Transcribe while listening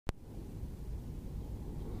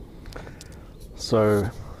So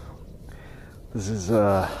this is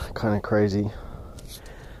kind of crazy,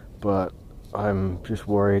 but I'm just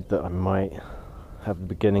worried that I might have the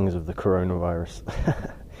beginnings of the coronavirus.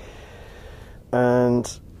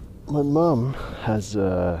 And my mum has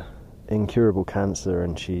incurable cancer,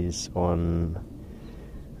 and she's on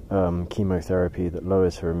chemotherapy that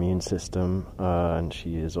lowers her immune system, and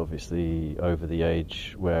she is obviously over the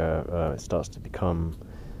age where it starts to become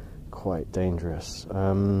quite dangerous.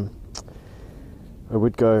 I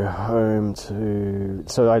would go home to...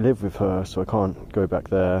 So I live with her, so I can't go back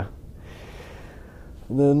there.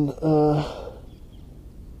 And then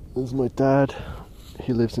there's my dad.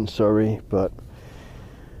 He lives in Surrey, but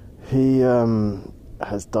he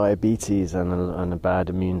has diabetes and a bad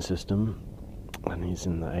immune system, and he's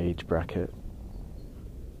in the age bracket.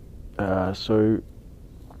 So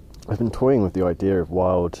I've been toying with the idea of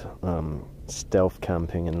wild stealth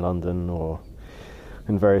camping in London or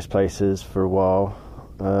in various places for a while,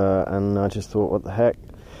 and I just thought, what the heck,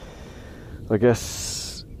 I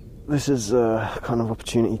guess this is a kind of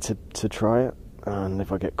opportunity to try it, and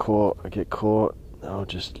if I get caught, I get caught. I'll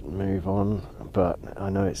just move on. But I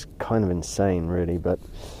know it's kind of insane, really, but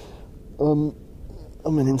I'm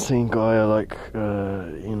an insane guy. I like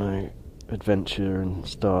adventure and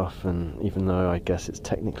stuff, and even though I guess it's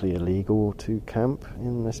technically illegal to camp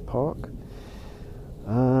in this park,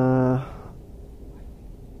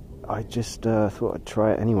 I just thought I'd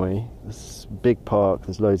try it anyway. It's a big park,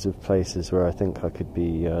 there's loads of places where I think I could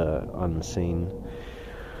be unseen.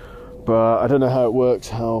 But I don't know how it works,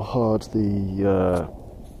 how hard the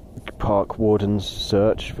park wardens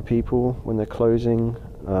search for people when they're closing.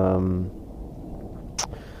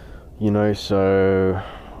 So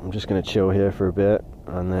I'm just going to chill here for a bit,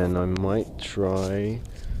 and then I might try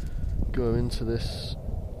go into this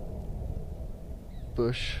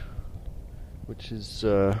bush, which is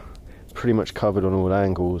pretty much covered on all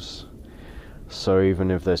angles, so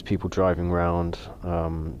even if there's people driving around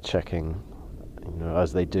checking,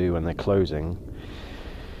 as they do when they're closing,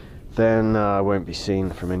 then I won't be seen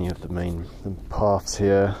from any of the main paths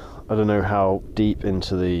here. I don't know how deep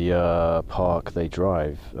into the park they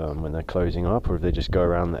drive when they're closing up, or if they just go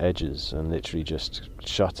around the edges and literally just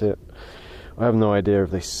shut it. I have no idea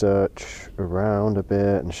if they search around a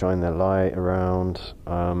bit and shine their light around.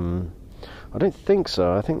 I don't think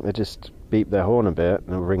so. I think they just beep their horn a bit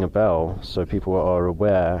and ring a bell so people are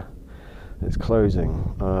aware it's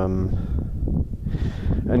closing.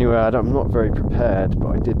 Anyway, I'm not very prepared, but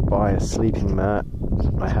I did buy a sleeping mat.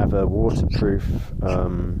 I have a waterproof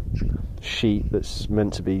sheet that's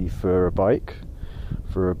meant to be for a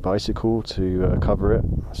bicycle to cover it,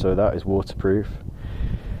 so that is waterproof.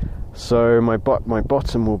 So my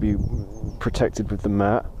bottom will be protected with the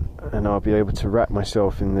mat, and I'll be able to wrap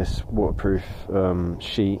myself in this waterproof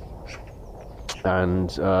sheet.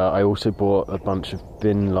 And I also bought a bunch of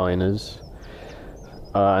bin liners,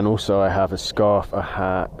 and also I have a scarf, a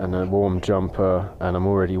hat, and a warm jumper, and I'm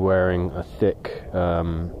already wearing a thick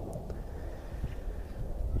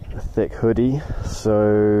hoodie.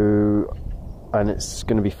 So, and it's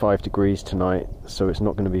going to be 5 degrees tonight, so it's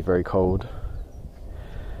not going to be very cold.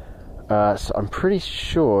 So I'm pretty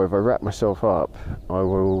sure if I wrap myself up, I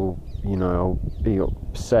will, I'll be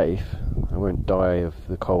safe. I won't die of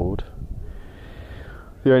the cold.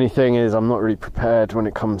 The only thing is, I'm not really prepared when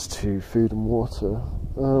it comes to food and water.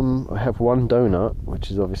 I have one donut,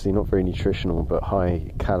 which is obviously not very nutritional, but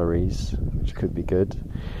high calories, which could be good.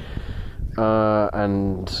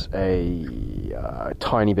 And a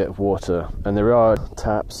tiny bit of water. And there are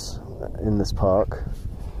taps in this park.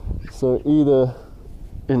 So either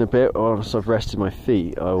in a bit, or once I've rested my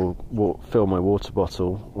feet, I'll fill my water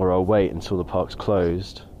bottle, or I'll wait until the park's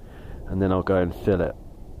closed, and then I'll go and fill it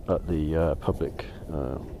at the public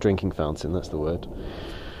drinking fountain, that's the word.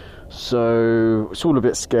 So it's all a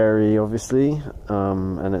bit scary, obviously,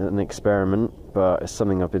 and an experiment, but it's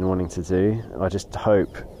something I've been wanting to do. I just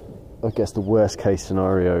hope, I guess the worst case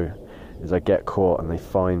scenario is I get caught and they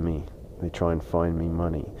fine me. They try and fine me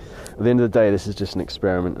money. At the end of the day, this is just an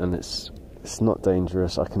experiment, and it's not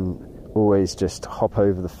dangerous. I can always just hop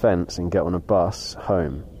over the fence and get on a bus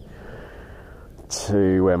home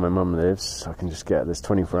to where my mum lives. I can just get, there's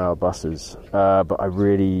 24-hour buses, but I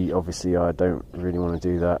don't really want to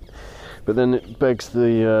do that. But then it begs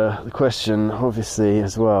the question, obviously,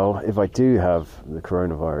 as well, if I do have the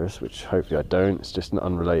coronavirus, which hopefully I don't, it's just an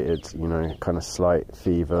unrelated, kind of slight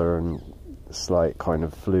fever and slight kind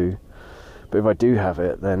of flu. But if I do have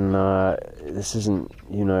it, then this isn't,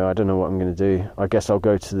 I don't know what I'm going to do. I guess I'll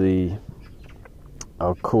go to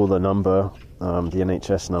I'll call the number, the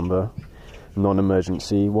NHS number,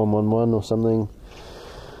 non-emergency 111 or something,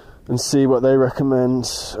 and see what they recommend.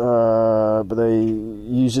 But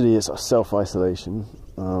usually it's self-isolation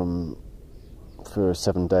for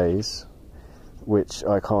 7 days, which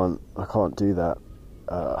I can't do that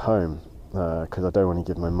at home because I don't want to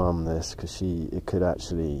give my mum this, because it could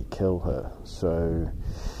actually kill her. So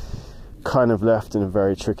kind of left in a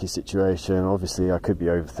very tricky situation. Obviously I could be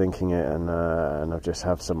overthinking it and I'll just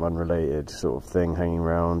have some unrelated sort of thing hanging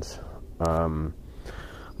around.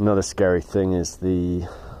 Another scary thing is the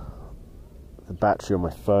battery on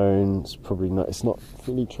my phone. It's not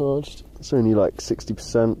fully charged. It's only like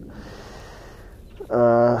 60%.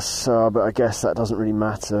 But I guess that doesn't really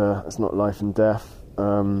matter. It's not life and death.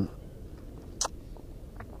 You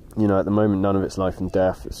know, at the moment none of it's life and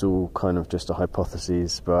death. It's all kind of just a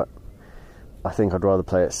hypothesis, but I think I'd rather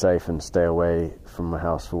play it safe and stay away from my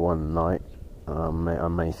house for one night. I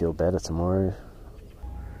may feel better tomorrow.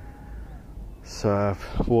 So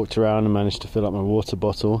I've walked around and managed to fill up my water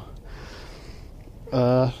bottle.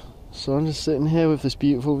 So I'm just sitting here with this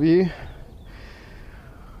beautiful view.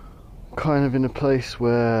 Kind of in a place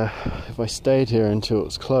where if I stayed here until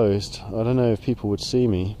it's closed, I don't know if people would see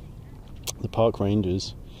me, the park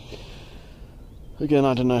rangers. Again,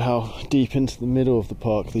 I don't know how deep into the middle of the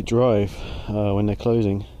park they drive when they're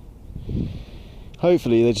closing.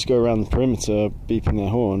 Hopefully they just go around the perimeter beeping their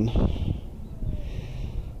horn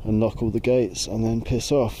and lock all the gates and then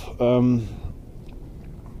piss off.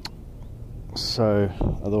 So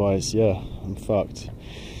otherwise, yeah, I'm fucked.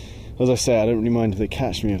 As I say, I don't really mind if they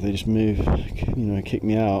catch me, if they just move, you know, kick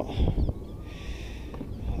me out.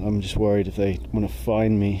 I'm just worried if they want to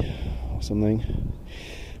find me or something.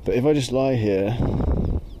 But if I just lie here,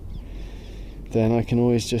 then I can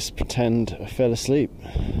always just pretend I fell asleep.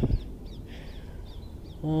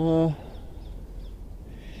 I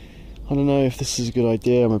don't know if this is a good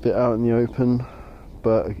idea. I'm a bit out in the open,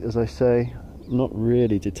 but as I say, not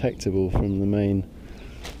really detectable from the main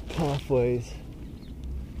pathways.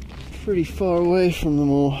 Pretty far away from them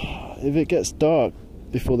all. If it gets dark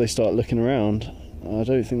before they start looking around, I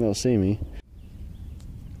don't think they'll see me.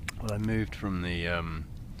 Well, I moved from the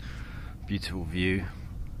beautiful view.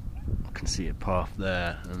 I can see a path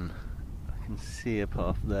there and I can see a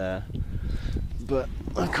path there, but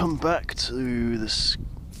I come back to this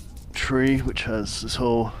tree which has this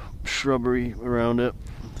whole shrubbery around it.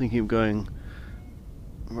 I'm thinking of going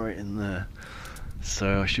right in there,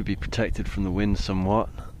 so I should be protected from the wind somewhat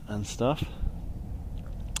and stuff.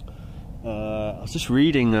 I was just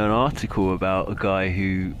reading an article about a guy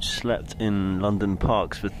who slept in London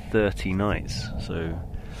parks for 30 nights.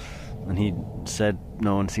 And he said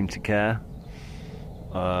no one seemed to care,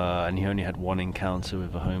 and he only had one encounter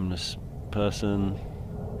with a homeless person,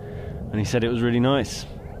 and he said it was really nice.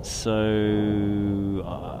 So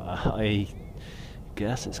I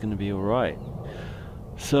guess it's going to be alright.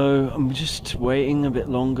 So I'm just waiting a bit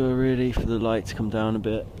longer really for the light to come down a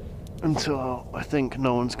bit, until I think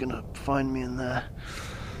no one's going to find me in there.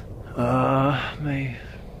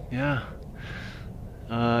 Yeah.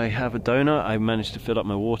 I have a donut. I managed to fill up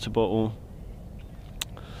my water bottle,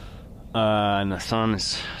 and the sun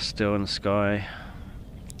is still in the sky.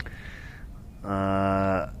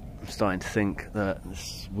 I'm starting to think that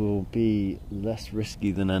this will be less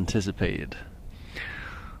risky than anticipated,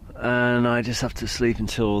 and I just have to sleep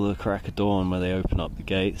until the crack of dawn, where they open up the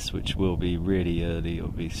gates, which will be really early. It'll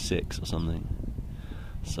be 6 or something.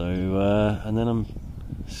 So and then I'm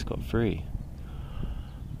scot-free.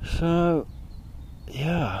 So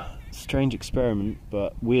yeah, strange experiment,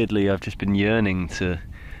 but weirdly I've just been yearning to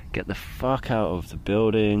get the fuck out of the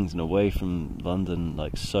buildings and away from London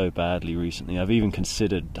like so badly recently. I've even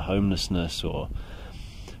considered homelessness or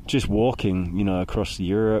just walking, you know, across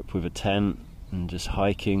Europe with a tent and just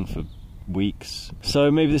hiking for weeks.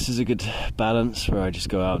 So maybe this is a good balance where I just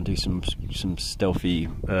go out and do some stealthy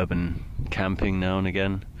urban camping now and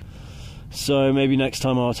again. So maybe next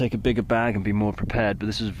time I'll take a bigger bag and be more prepared, but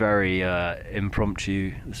this was very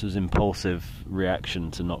impromptu. This was impulsive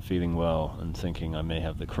reaction to not feeling well and thinking I may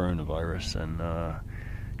have the coronavirus, and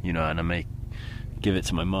you know, and I may give it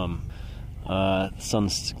to my mum. The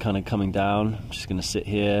sun's kind of coming down. I'm just gonna sit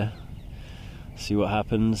here, see what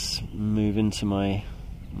happens, move into my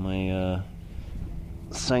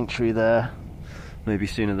sanctuary there, maybe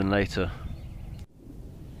sooner than later.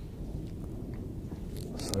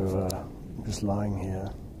 So I'm just lying here,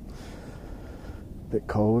 a bit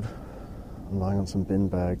cold. I'm lying on some bin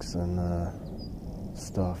bags and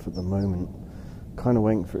stuff at the moment, kind of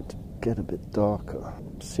waiting for it to get a bit darker.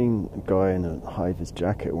 I've seen a guy in a high-vis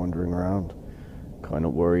jacket wandering around, kind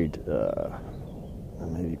of worried,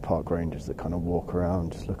 and maybe park rangers that kind of walk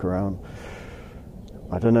around, just look around.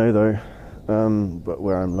 I don't know though. but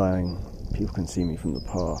where I'm lying, people can see me from the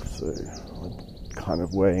path, so I'm kind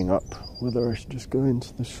of weighing up whether I should just go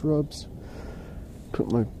into the shrubs,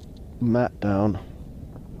 put my mat down,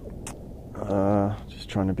 just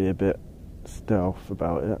trying to be a bit stealth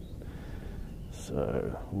about it.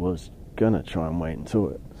 So was gonna try and wait until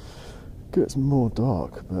it gets more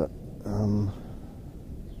dark, but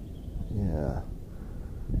yeah,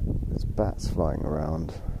 there's bats flying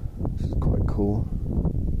around, which is quite cool.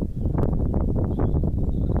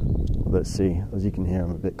 Let's see, as you can hear,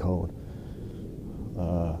 I'm a bit cold,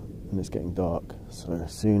 and it's getting dark, so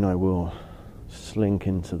soon I will slink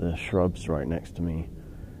into the shrubs right next to me,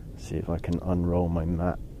 see if I can unroll my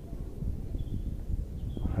mat.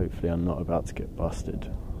 Hopefully I'm not about to get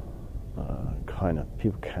busted.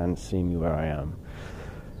 People can see me where I am,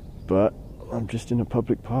 but I'm just in a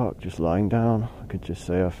public park, just lying down. I could just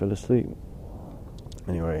say I fell asleep.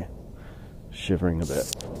 Anyway, shivering a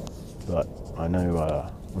bit, but I know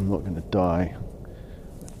I'm not going to die.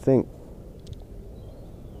 I think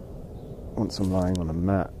once I'm lying on a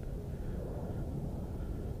mat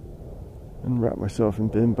and wrap myself in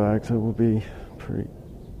bin bags, I will be pretty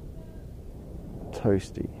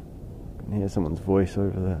toasty. I can hear someone's voice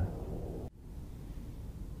over there.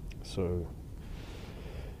 So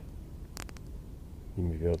you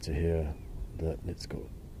may be able to hear that it's got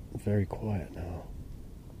very quiet now.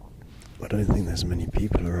 I don't think there's many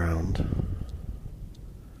people around.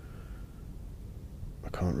 I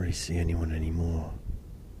can't really see anyone anymore.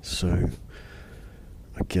 So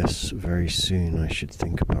I guess very soon I should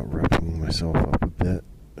think about wrapping myself up a bit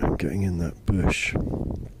and getting in that bush,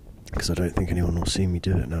 because I don't think anyone will see me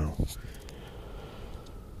do it now.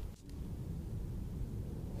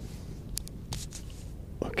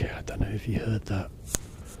 Okay, I don't know if you heard that,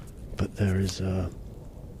 but there is a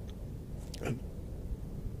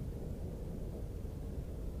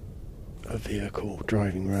vehicle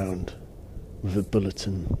driving around with a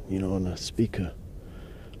bulletin, on a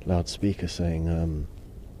loudspeaker saying,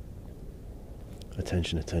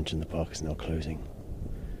 attention, attention, the park is now closing.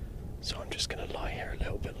 So I'm just going to lie here a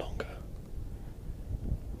little bit longer.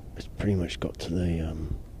 It's pretty much got to the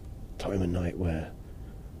time of night where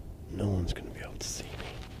no one's going to be able to see me.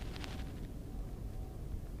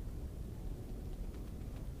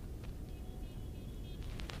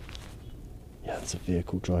 Yeah, there's a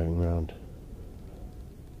vehicle driving around.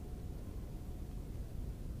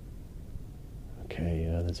 Okay,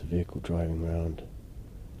 there's a vehicle driving around,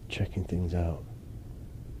 checking things out.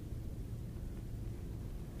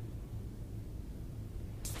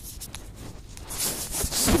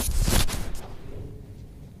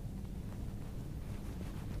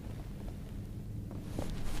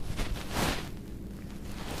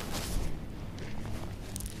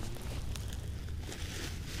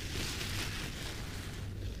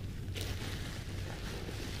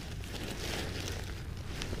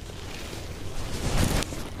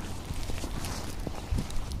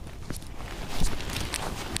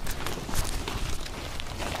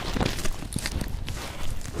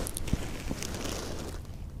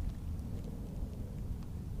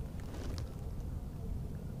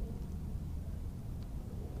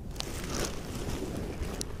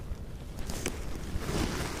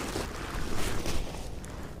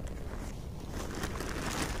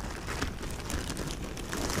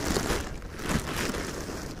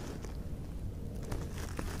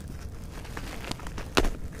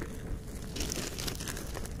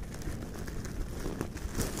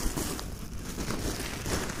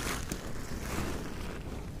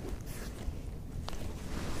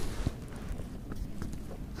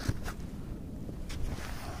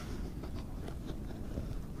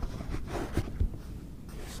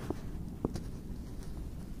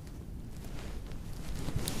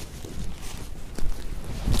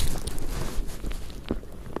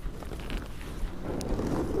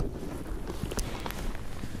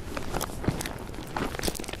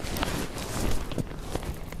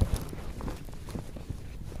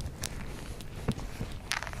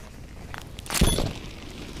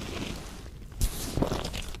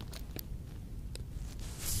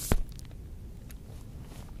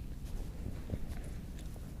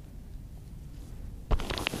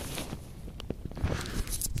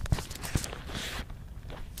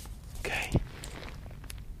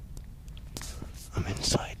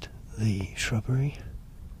 The shrubbery.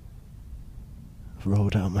 I've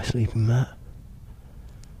rolled out my sleeping mat.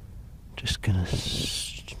 Just gonna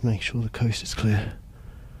make sure the coast is clear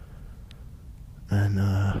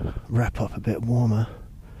and wrap up a bit warmer.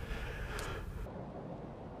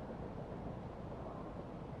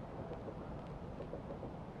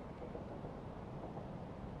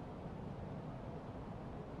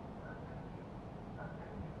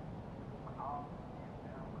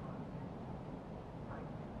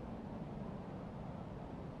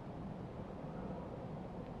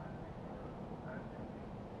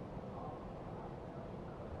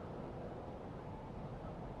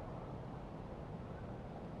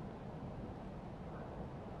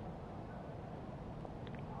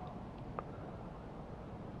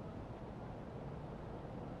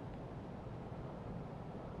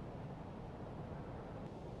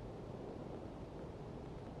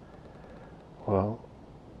 Well,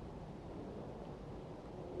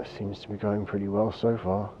 it seems to be going pretty well so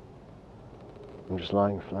far. I'm just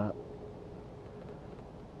lying flat.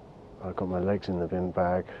 I've got my legs in the bin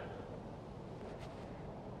bag.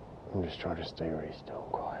 I'm just trying to stay really still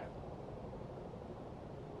and quiet.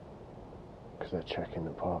 Because they're checking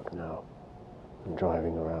the park now. I'm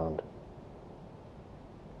driving around.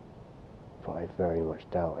 But I very much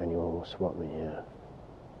doubt anyone will spot me here.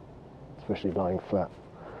 Especially lying flat.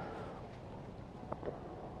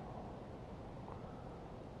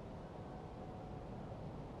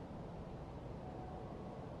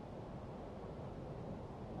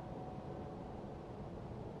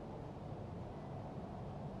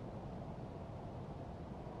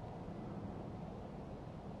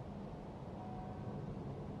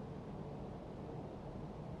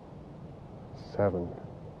 Seven.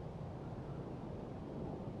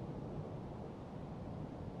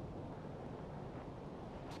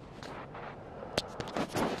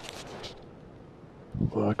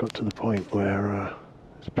 Well, I got to the point where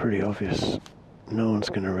it's pretty obvious no one's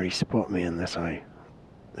going to really spot me unless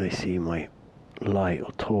they see my light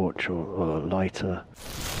or torch or lighter.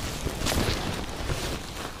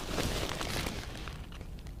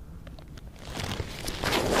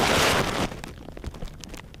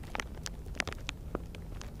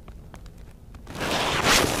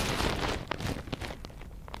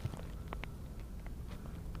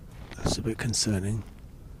 That's a bit concerning.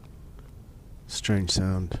 Strange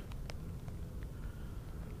sound.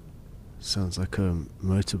 Sounds like a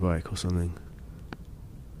motorbike or something.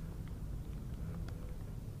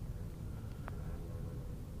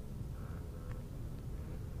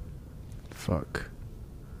 Fuck.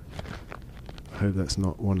 I hope that's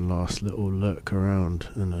not one last little lurk around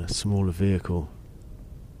in a smaller vehicle.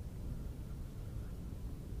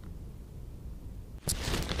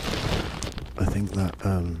 I think that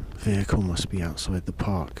vehicle must be outside the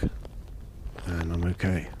park, and I'm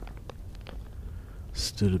okay.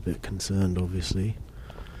 Still a bit concerned, obviously.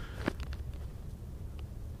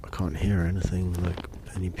 I can't hear anything like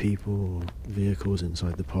any people or vehicles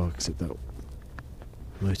inside the park except that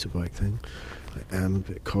motorbike thing. I am a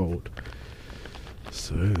bit cold,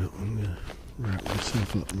 so I'm gonna wrap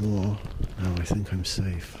myself up more. Now I think I'm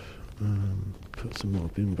safe. Put some more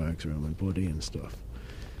bin bags around my body and stuff.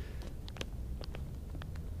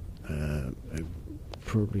 I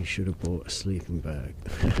probably should have bought a sleeping bag.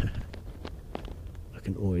 I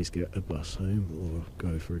can always get a bus home or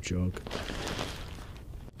go for a jog.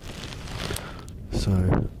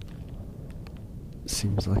 So,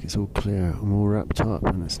 seems like it's all clear. I'm all wrapped up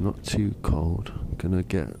and it's not too cold. I'm gonna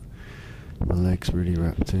get my legs really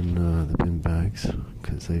wrapped in the bin bags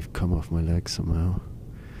because they've come off my legs somehow.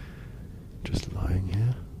 Just lying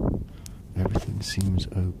here. Everything seems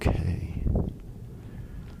okay.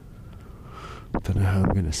 Don't know how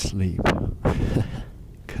I'm gonna sleep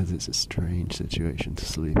because it's a strange situation to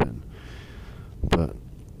sleep in, but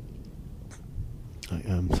I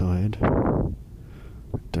am tired.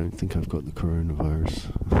 I don't think I've got the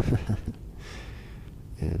coronavirus.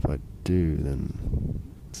 If I do, then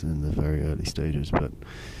it's in the very early stages, but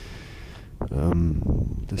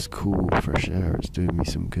this cool fresh air is doing me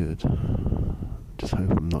some good. Just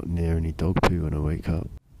hope I'm not near any dog poo when I wake up.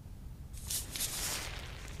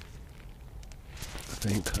 I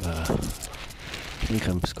think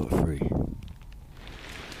I'm scot-free.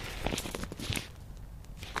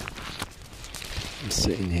 I'm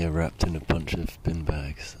sitting here wrapped in a bunch of bin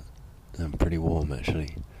bags. I'm pretty warm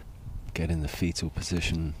actually. Get in the fetal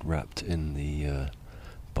position, wrapped in the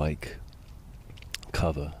bike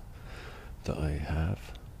cover that I have.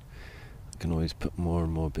 I can always put more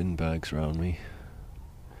and more bin bags around me.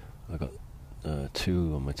 I got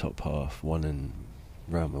two on my top half, one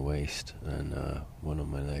around my waist and one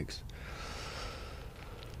on my legs.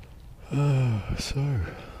 So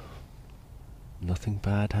nothing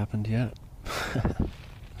bad happened yet.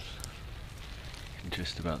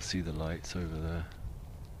 Just about see the lights over there,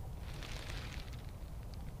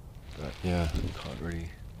 but yeah, you can't really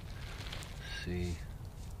see.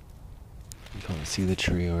 You can't see the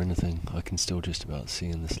tree or anything. I can still just about see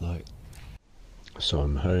in this light. So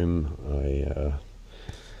I'm home. I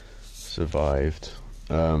survived,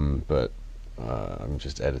 but I'm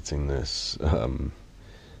just editing this.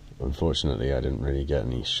 Unfortunately, I didn't really get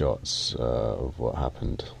any shots of what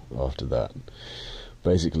happened after that.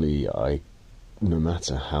 Basically, no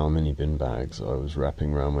matter how many bin bags I was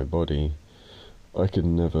wrapping around my body, I could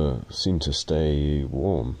never seem to stay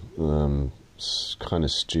warm. It's kind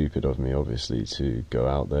of stupid of me, obviously, to go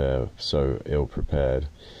out there so ill-prepared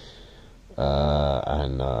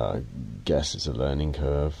and guess it's a learning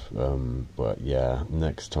curve, but yeah,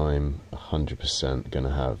 next time 100%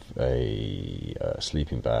 gonna have a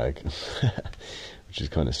sleeping bag, which is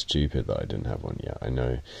kind of stupid that I didn't have one yet. I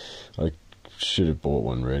know I should have bought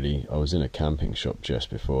one really. I was in a camping shop just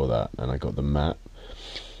before that and I got the mat.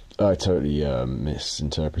 I totally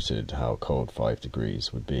misinterpreted how cold 5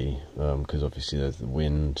 degrees would be, because obviously there's the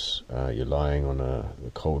wind, you're lying on a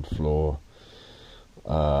cold floor.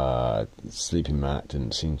 Sleeping mat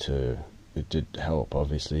didn't seem to, it did help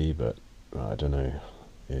obviously, but I don't know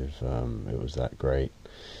if it was that great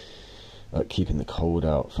at keeping the cold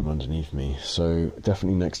out from underneath me. So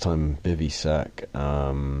definitely next time bivy sack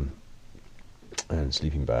and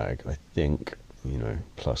sleeping bag, I think, you know,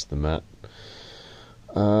 plus the mat.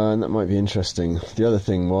 And that might be interesting. The other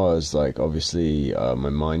thing was, like, obviously my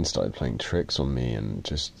mind started playing tricks on me, and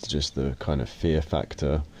just the kind of fear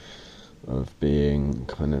factor of being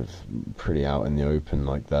kind of pretty out in the open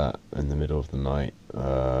like that in the middle of the night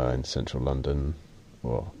in central London,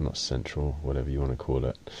 well, not central, whatever you want to call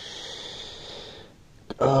it.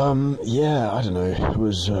 Yeah, I don't know, it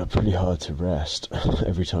was pretty hard to rest.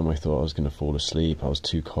 Every time I thought I was going to fall asleep, I was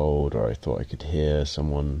too cold, or I thought I could hear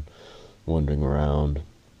someone wandering around.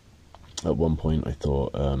 At one point I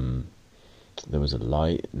thought there was a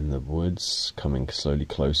light in the woods coming slowly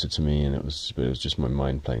closer to me, and it was just my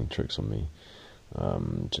mind playing tricks on me.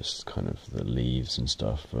 Just kind of the leaves and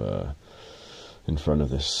stuff in front of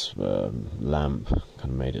this lamp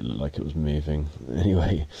kind of made it look like it was moving.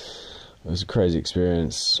 Anyway, it was a crazy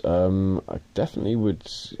experience. I definitely would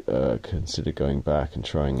consider going back and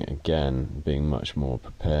trying it again, being much more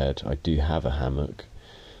prepared. I do have a hammock.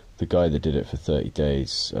 The guy that did it for 30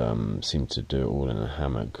 days seemed to do it all in a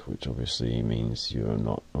hammock, which obviously means you're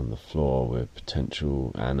not on the floor with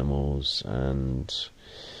potential animals and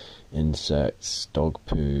insects, dog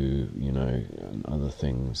poo, you know, and other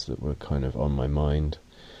things that were kind of on my mind.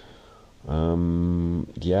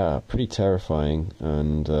 Yeah, pretty terrifying,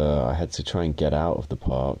 and I had to try and get out of the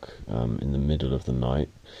park in the middle of the night.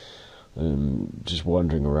 Just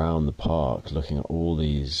wandering around the park, looking at all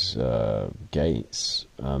these gates,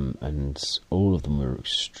 and all of them were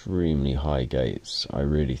extremely high gates. I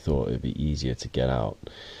really thought it'd be easier to get out,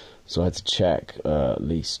 so I had to check at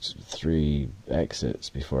least 3 exits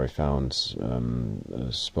before I found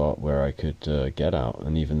a spot where I could get out,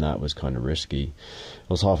 and even that was kind of risky. I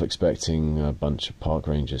was half expecting a bunch of park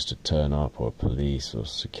rangers to turn up, or police or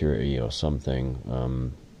security or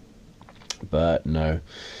something, but no.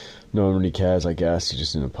 No one really cares, I guess. You're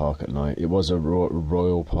just in a park at night. It was a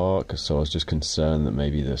royal park, so I was just concerned that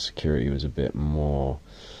maybe the security was a bit more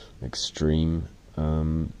extreme.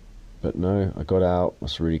 But no, I got out. It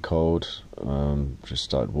was really cold. Just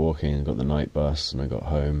started walking and got the night bus, and I got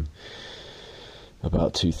home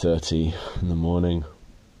about 2:30 in the morning.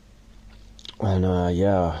 And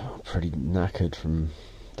yeah, pretty knackered from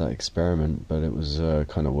that experiment, but it was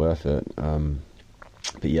kind of worth it.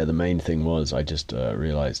 But yeah, the main thing was I just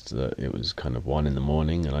realised that it was kind of 1 in the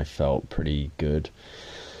morning, and I felt pretty good.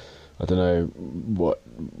 I don't know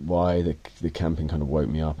why the camping kind of woke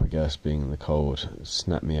me up, I guess, being in the cold. It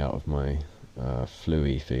snapped me out of my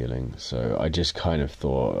flu-y feeling. So I just kind of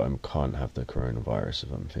thought I can't have the coronavirus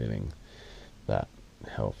if I'm feeling that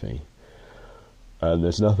healthy. And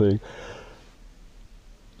there's nothing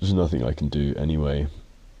I can do anyway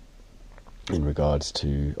in regards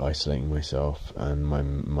to isolating myself, and my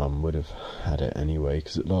mum would have had it anyway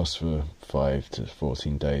because it lasts for 5 to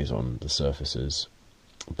 14 days on the surfaces.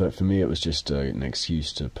 But for me it was just an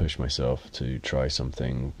excuse to push myself to try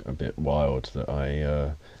something a bit wild that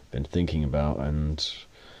I been thinking about and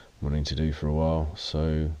wanting to do for a while.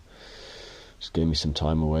 So just gave me some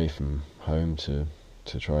time away from home to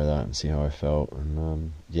try that and see how I felt.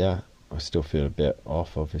 And yeah, I still feel a bit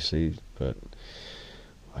off obviously, but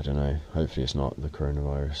I don't know, hopefully it's not the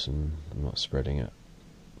coronavirus and I'm not spreading it.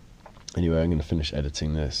 Anyway, I'm going to finish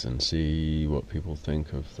editing this and see what people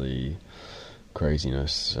think of the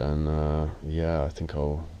craziness, and yeah, I think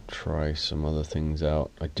I'll try some other things out.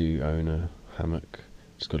 I do own a hammock,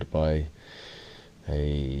 just got to buy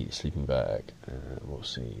a sleeping bag, and we'll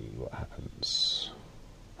see what happens.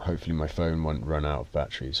 Hopefully my phone won't run out of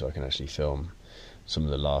battery so I can actually film some of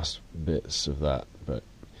the last bits of that, but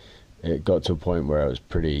it got to a point where I was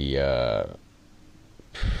pretty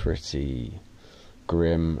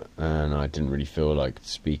grim, and I didn't really feel like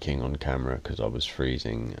speaking on camera because I was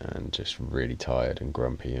freezing and just really tired and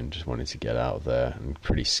grumpy and just wanted to get out of there, and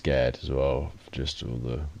pretty scared as well of just all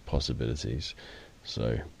the possibilities.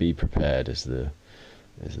 So be prepared is the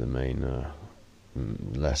main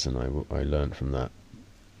lesson I learned from that.